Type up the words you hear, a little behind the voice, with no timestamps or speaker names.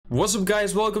What's up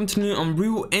guys, welcome to new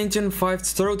Unreal Engine 5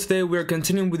 tutorial. Today we are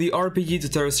continuing with the RPG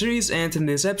Tutorial Series, and in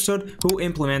this episode we'll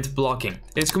implement blocking.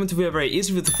 It's going to be a very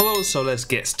easy video to follow, so let's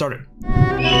get started.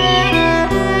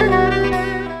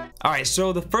 Alright,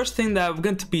 so the first thing that we're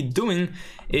going to be doing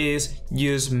is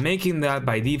just making that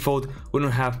by default we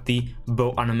don't have the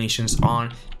bow animations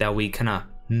on, that we kinda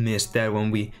missed that when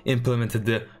we implemented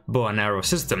the bow and arrow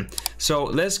system. So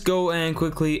let's go and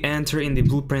quickly enter in the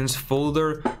blueprints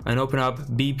folder and open up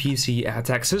BPC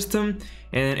attack system,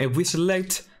 and if we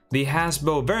select the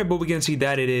hasbow variable we can see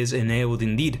that it is enabled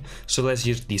indeed. So let's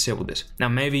just disable this. Now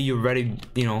maybe you already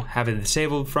have it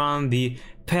disabled from the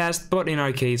past, but in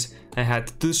our case I had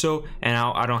to do so, and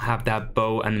now I don't have that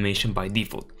bow animation by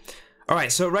default.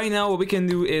 Alright, so right now what we can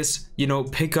do is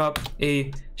pick up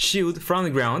a shield from the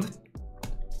ground,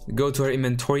 go to our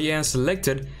inventory and select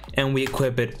it, and we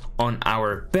equip it on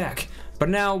our back. But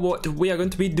now what we are going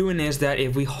to be doing is that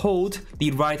if we hold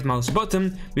the right mouse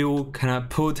button, we will kind of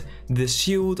put the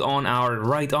shield on our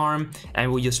right arm, and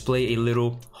we'll just play a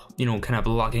little kind of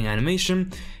blocking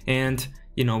animation, and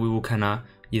we will kind of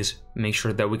just make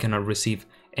sure that we cannot receive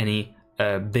any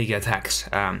big attacks,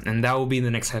 and that will be in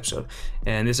the next episode.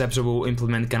 And this episode will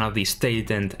implement kind of the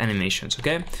state and animations.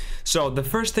 Okay, so the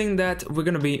first thing that we're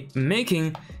gonna be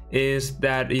making is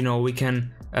that we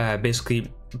can basically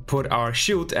put our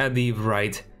shield at the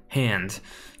right hand.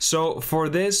 So for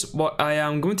this, what I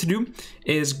am going to do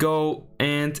is go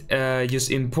and just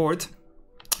import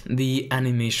the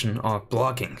animation of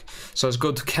blocking. So let's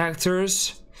go to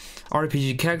characters,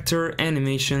 RPG character,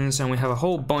 animations, and we have a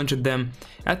whole bunch of them.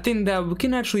 I think that we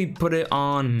can actually put it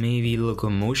on maybe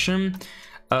locomotion,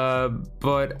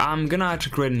 but I'm gonna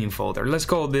actually create a new folder. Let's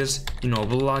call this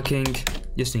blocking,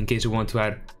 just in case we want to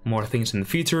add more things in the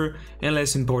future, and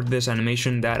let's import this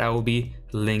animation that I will be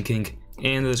linking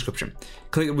in the description.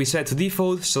 Click reset to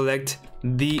default, select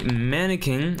the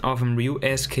mannequin of Unreal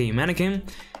SK mannequin,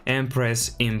 and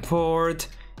press import.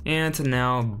 And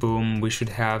now boom, we should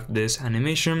have this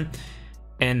animation.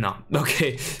 And no,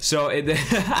 okay, so it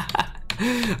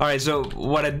all right, so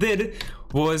what I did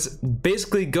was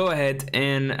basically go ahead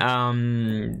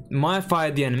and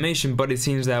modify the animation, but it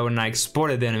seems that when I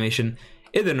exported the animation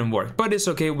it didn't work, but it's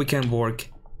okay, we can work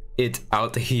it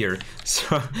out here.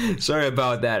 So sorry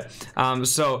about that.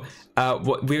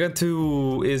 What we're going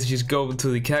to do is just go to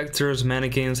the characters,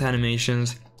 mannequins,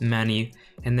 animations, menu,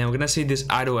 and then we're gonna see this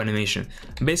idle animation.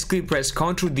 Basically press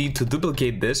Ctrl D to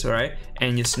duplicate this, alright,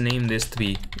 and just name this to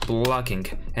be blocking.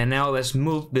 And now let's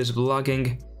move this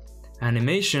blocking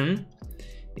animation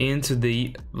into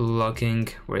the blocking,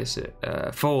 where is it,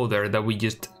 folder that we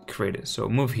just created. So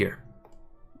move here.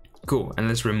 Cool, and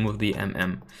let's remove the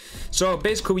So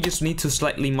basically we just need to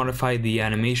slightly modify the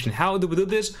animation. How do we do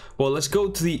this? Well, let's go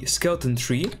to the skeleton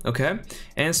tree, okay,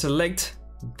 and select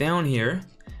down here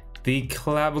the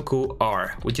clavicle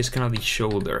R, which is kind of the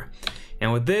shoulder.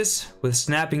 And with this, with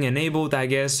snapping enabled, I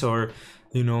guess, or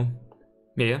we can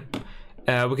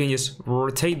just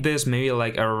rotate this maybe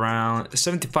like around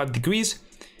 75 degrees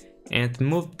and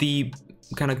move the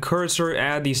kind of cursor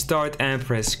at the start and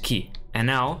press key. And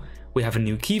now we have a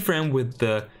new keyframe with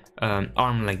the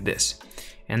arm like this.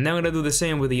 And then we're gonna do the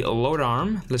same with the lower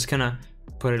arm. Let's kind of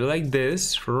put it like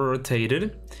this, rotate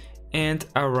it, and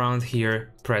around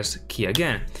here press key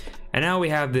again. And now we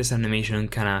have this animation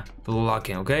kind of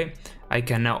blocking. Okay, I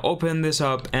can now open this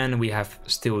up and we have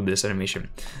still this animation.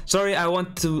 Sorry, I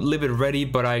want to leave it ready,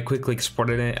 but I quickly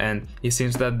exported it and it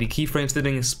seems that the keyframes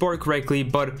didn't export correctly,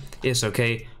 but it's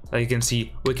okay. Like you can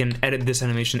see, we can edit this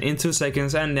animation in 2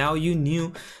 seconds, and now you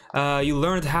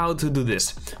learned how to do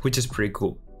this, which is pretty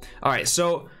cool. Alright,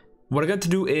 so what I got to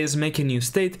do is make a new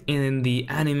state in the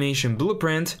animation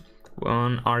blueprint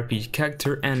on RPG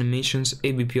character, animations,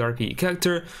 ABP RPG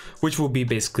character, which will be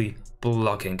basically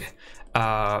blocking.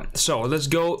 So let's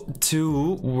go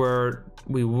to where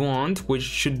we want, which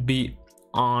should be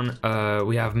on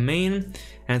we have main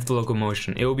and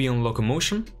locomotion. It will be on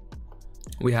locomotion.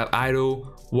 We have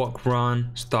idle, walk,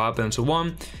 run, stop, and so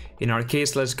on. In our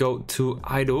case, let's go to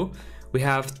idle. We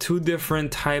have 2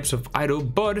 different types of idle,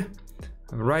 but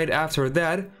right after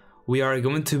that we are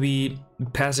going to be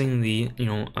passing the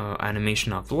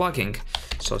animation of blocking.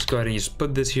 So let's go ahead and just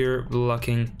put this here,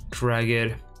 blocking, drag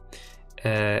it,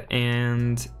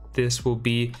 and this will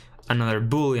be another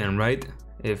boolean, right?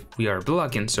 If we are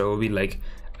blocking, so it will be like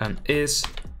is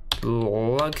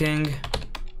blocking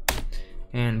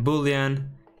and boolean,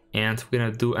 and we're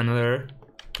gonna do another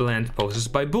blend poses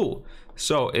by bool.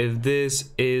 So if this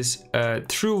is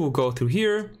true, we'll go through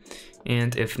here,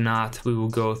 and if not, we will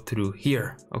go through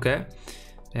here. Okay,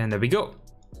 and there we go.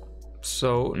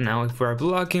 So now if we're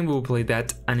blocking, we'll play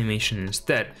that animation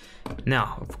instead.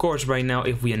 Now, of course, right now,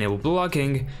 if we enable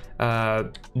blocking,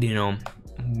 you know,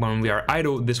 when we are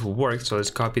idle, this will work. So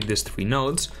let's copy these 3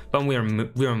 nodes. But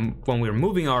when we're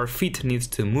moving, our feet needs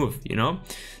to move, you know.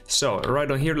 So right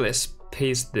on here, let's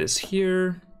paste this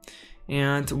here,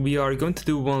 and we are going to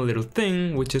do one little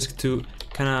thing, which is to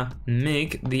kind of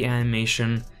make the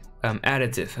animation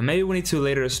additive. And maybe we need to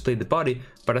later split the body,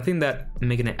 but I think that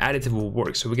making it additive will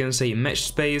work. So we're gonna say mesh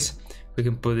space. We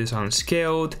can put this on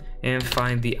scaled and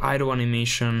find the idle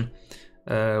animation,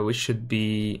 which should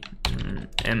be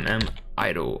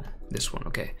idle, this one.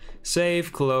 Okay,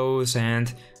 save, close,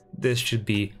 and this should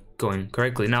be going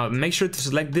correctly. Now make sure to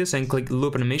select this and click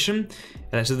loop animation.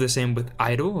 Let's do the same with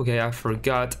idle. Okay, I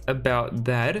forgot about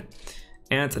that.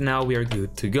 And now we are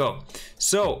good to go.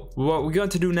 So what we're going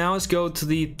to do now is go to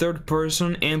the third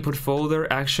person input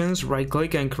folder, actions, right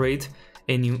click and create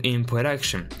a new input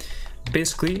action.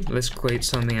 Basically, let's create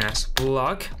something as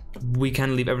block. We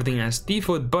can leave everything as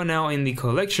default, but now in the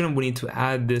collection we need to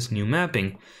add this new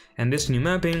mapping, and this new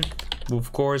mapping will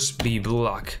of course be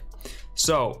block.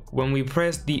 So when we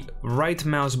press the right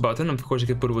mouse button, of course you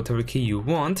can put whatever key you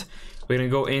want. We're gonna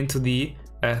go into the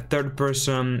third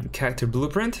person character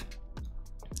blueprint.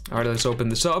 Alright, let's open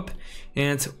this up,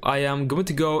 and I am going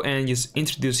to go and just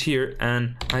introduce here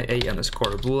an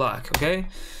IA_block. Okay,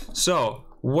 so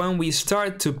when we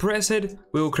start to press it,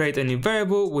 we will create a new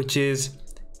variable which is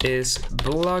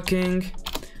blocking,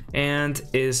 and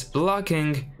is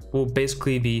blocking will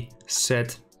basically be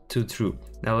set to true.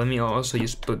 Now let me also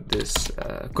just put this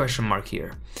question mark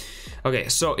here. Okay,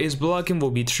 so is blocking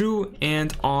will be true,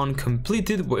 and on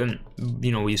completed, when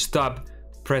we stop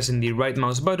pressing the right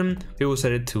mouse button, we will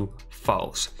set it to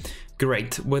false.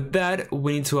 Great. With that,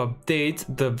 we need to update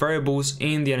the variables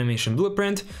in the animation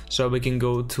blueprint, so we can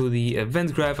go to the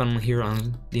event graph, and here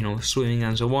on swimming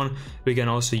and so on, we can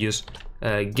also use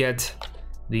get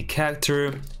the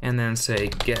character and then say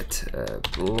get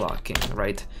blocking,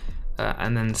 right?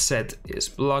 And then set is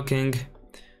blocking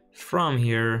from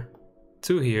here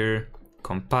to here,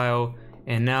 compile,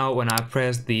 and now when I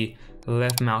press the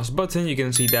left mouse button, you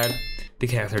can see that the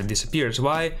character disappears.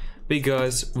 Why?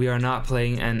 Because we are not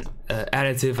playing an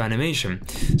additive animation.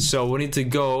 So we need to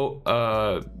go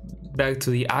back to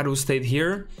the idle state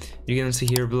here. You can see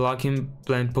here blocking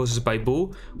blend poses by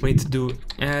bool. We need to do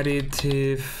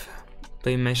additive,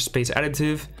 play mesh space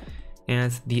additive,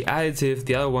 and the additive,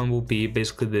 the other one will be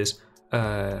basically this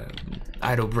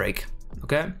idle break.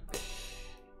 Okay,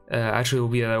 actually it will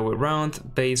be the other way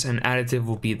around. Base and additive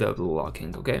will be the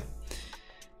blocking. Okay,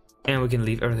 and we can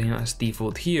leave everything as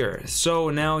default here. So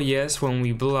now, yes, when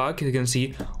we block, you can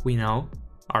see we now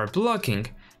are blocking.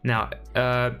 Now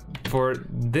for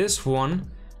this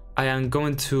one, I am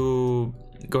going to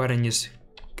go ahead and just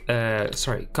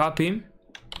copy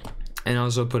and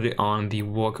also put it on the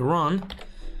walk run,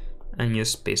 and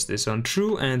just paste this on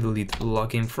true and delete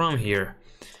blocking from here.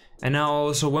 And now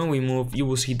also when we move, you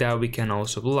will see that we can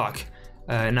also block.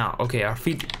 Now, okay, our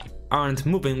feet aren't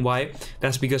moving. Why?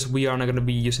 That's because we are not going to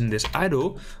be using this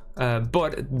idle,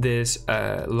 but this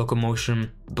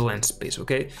locomotion blend space.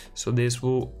 Okay, so this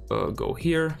will go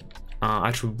here.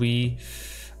 Actually, we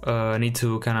need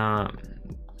to kind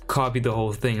of copy the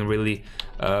whole thing and really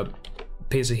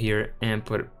paste it here and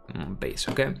put it on base.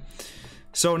 Okay,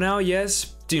 so now,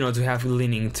 yes, to have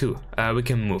leaning too, we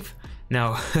can move.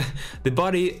 Now the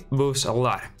body moves a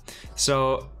lot,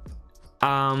 so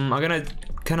I'm gonna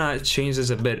kind of change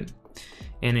this a bit,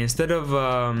 and instead of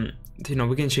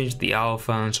we can change the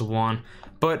alpha and so on,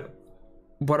 but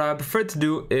what I prefer to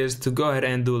do is to go ahead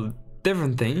and do a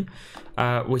different thing,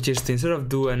 which is to, instead of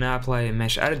do an apply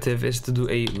mesh additive, is to do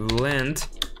a blend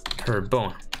per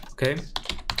bone. Okay,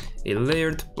 a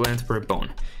layered blend per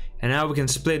bone, and now we can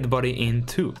split the body in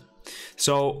two.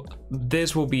 So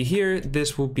this will be here,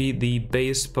 this will be the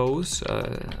base pose.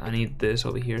 I need this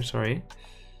over here, sorry.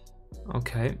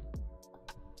 Okay,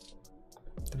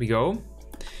 there we go.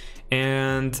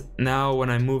 And now when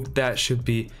I move, that should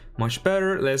be much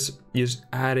better. Let's just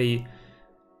add a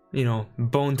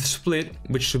bone to split,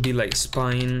 which should be like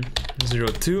spine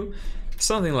 02,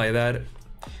 something like that.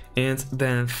 And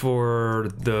then for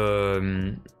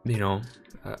the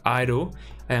idle,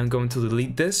 I am going to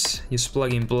delete this, just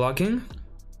plug in blocking.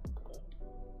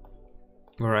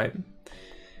 All right,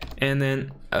 and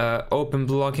then open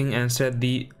blocking and set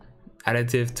the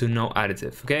additive to no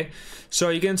additive. Okay, so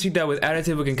you can see that with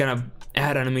additive we can kind of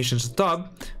add animations on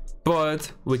top,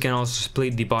 but we can also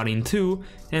split the body in two,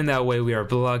 and that way we are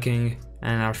blocking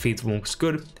and our feet looks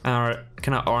good and our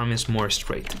kind of arm is more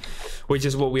straight, which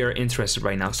is what we are interested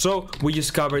right now. So we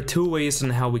just covered two ways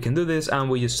on how we can do this, and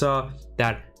we just saw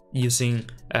that using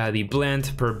the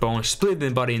blend per bone split the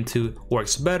body in two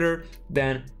works better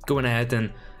than going ahead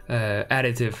and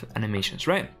additive animations,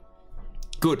 right?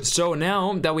 Good. So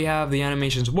now that we have the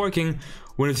animations working,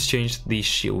 we need to change the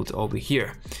shield over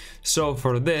here. So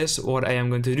for this, what I am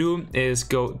going to do is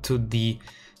go to the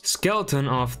skeleton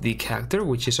of the character,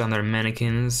 which is under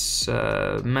mannequins,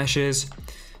 meshes,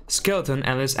 skeleton,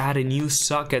 and let's add a new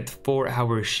socket for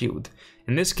our shield.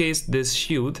 In this case, this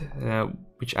shield,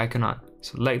 which I cannot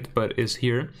select but is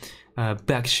here,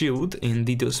 back shield in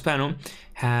details panel,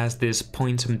 has this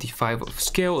 0.75 of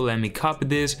scale. Let me copy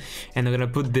this and I'm gonna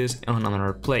put this on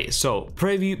another place. So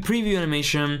preview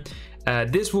animation,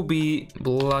 this will be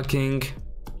blocking.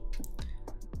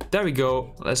 There we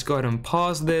go. Let's go ahead and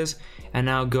pause this and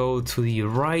now go to the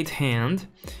right hand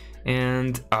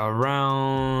and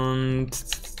around,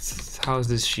 how's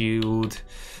this shield,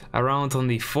 around on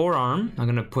the forearm I'm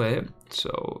gonna put it.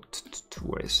 So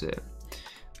where is it?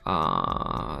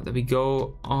 There we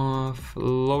go, off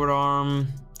lower arm,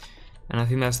 and I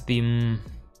think that's the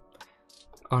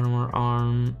armor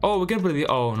arm. Oh, we can put it,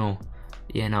 oh no,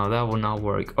 yeah, no, that will not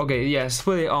work. Okay, yes,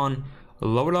 put it on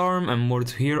lower arm and more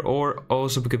to here, or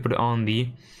also we could put it on the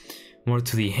more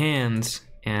to the hands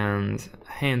and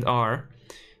hand R.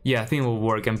 Yeah, I think it will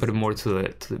work, and put it more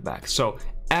to the back. So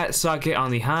add socket on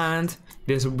the hand.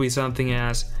 This will be something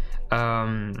as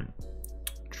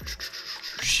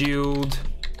shield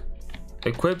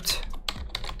equipped,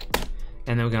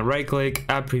 and then we can right click,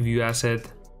 add preview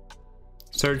asset,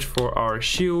 search for our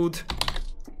shield,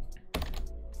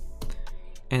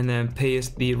 and then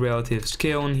paste the relative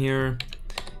scale in here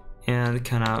and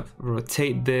kind of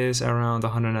rotate this around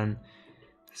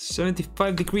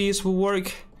 175 degrees will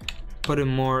work. Put it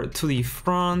more to the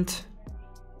front,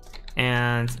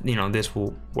 and you know, this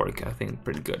will work, I think,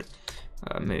 pretty good.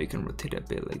 Maybe we can rotate a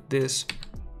bit like this,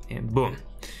 and boom.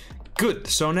 Good.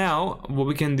 So now what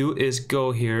we can do is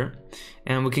go here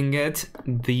and we can get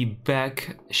the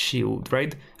back shield,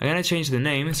 right? I'm gonna change the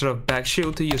name instead of back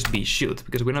shield to just be shield,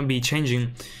 because we're gonna be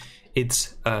changing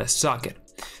its socket.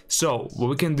 So what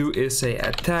we can do is say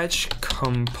attach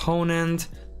component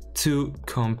to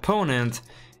component,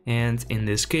 and in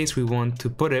this case we want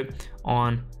to put it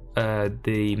on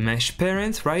the mesh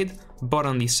parent, right? But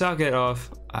on the socket of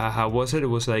how was it? It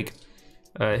was like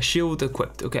shield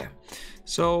equipped. Okay,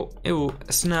 so it will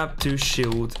snap to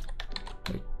shield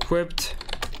equipped,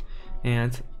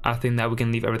 and I think that we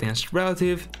can leave everything as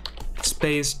relative,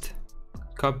 spaced,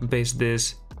 copy paste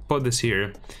this, put this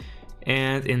here,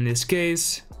 and in this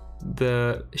case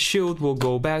the shield will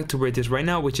go back to where it is right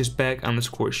now, which is back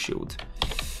underscore shield.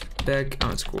 Back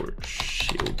underscore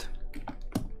shield.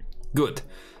 Good.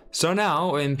 So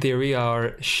now in theory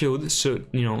our shield should,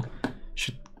 you know,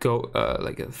 should go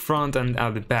like at the front and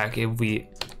out the back if we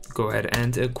go ahead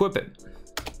and equip it.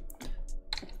 There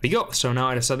we go. So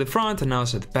now it's at the front and now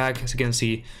it's at the back. As you can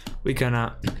see, we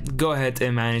gonna go ahead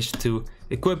and manage to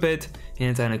equip it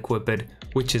and then equip it,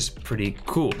 which is pretty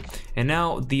cool. And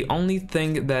now the only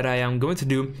thing that I am going to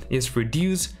do is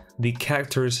reduce the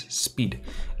character's speed.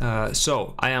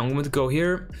 So I am going to go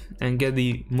here and get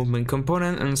the movement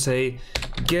component and say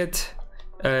get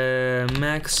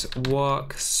max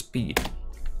walk speed.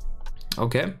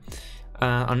 Okay,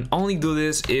 and only do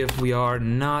this if we are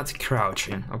not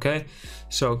crouching. Okay,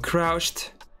 so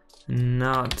crouched,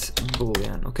 not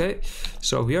boolean. Okay,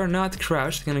 so if we are not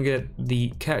crouched, gonna get the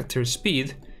character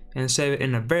speed and save it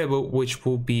in a variable which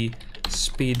will be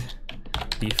speed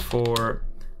before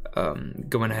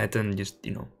going ahead and just,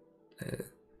 you know,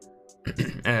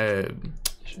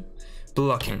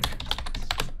 blocking.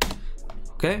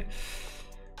 Okay,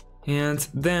 and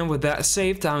then with that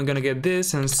saved, I'm gonna get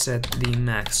this and set the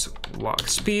max walk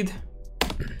speed,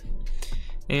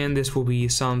 and this will be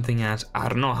something as, I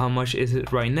don't know how much is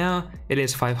it right now, it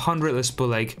is 500, let's put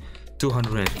like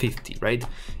 250, right?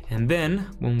 And then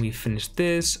when we finish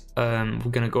this,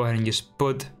 we're gonna go ahead and just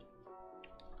put,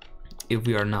 if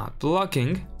we are not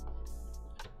blocking,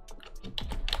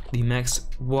 the max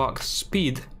walk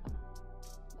speed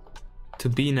to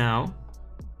be now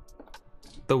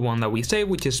the one that we save,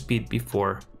 which is speed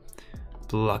before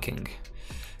blocking.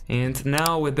 And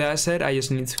now with that said, I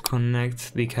just need to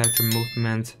connect the character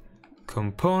movement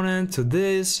component to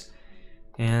this,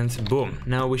 and boom,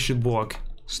 now we should walk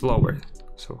slower.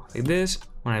 So like this,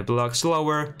 when I block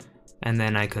slower, and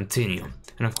then I continue.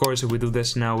 And of course, if we do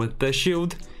this now with the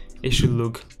shield, it should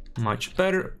look much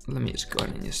better. Let me just go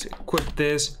ahead and just equip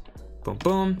this, boom,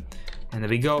 boom. And there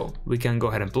we go. We can go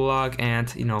ahead and block,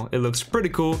 and you know, it looks pretty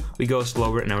cool. We go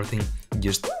slower and everything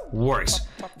just works.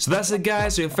 So that's it,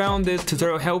 guys. So if you found this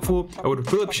tutorial helpful, I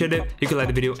would really appreciate it if you could like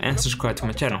the video and subscribe to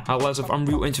my channel. I have lots of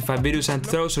Unreal Engine 5 videos and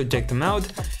tutorials, so check them out.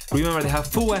 Remember, they have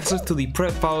full access to the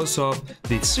prep files of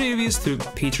the series through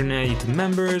Patreon and YouTube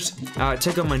members.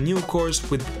 Check out my new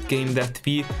course with Game Dev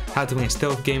TV, how to play a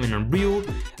stealth game in Unreal.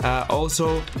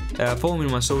 Also, follow me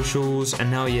on my socials.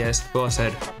 And now, yes, well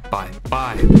said, bye.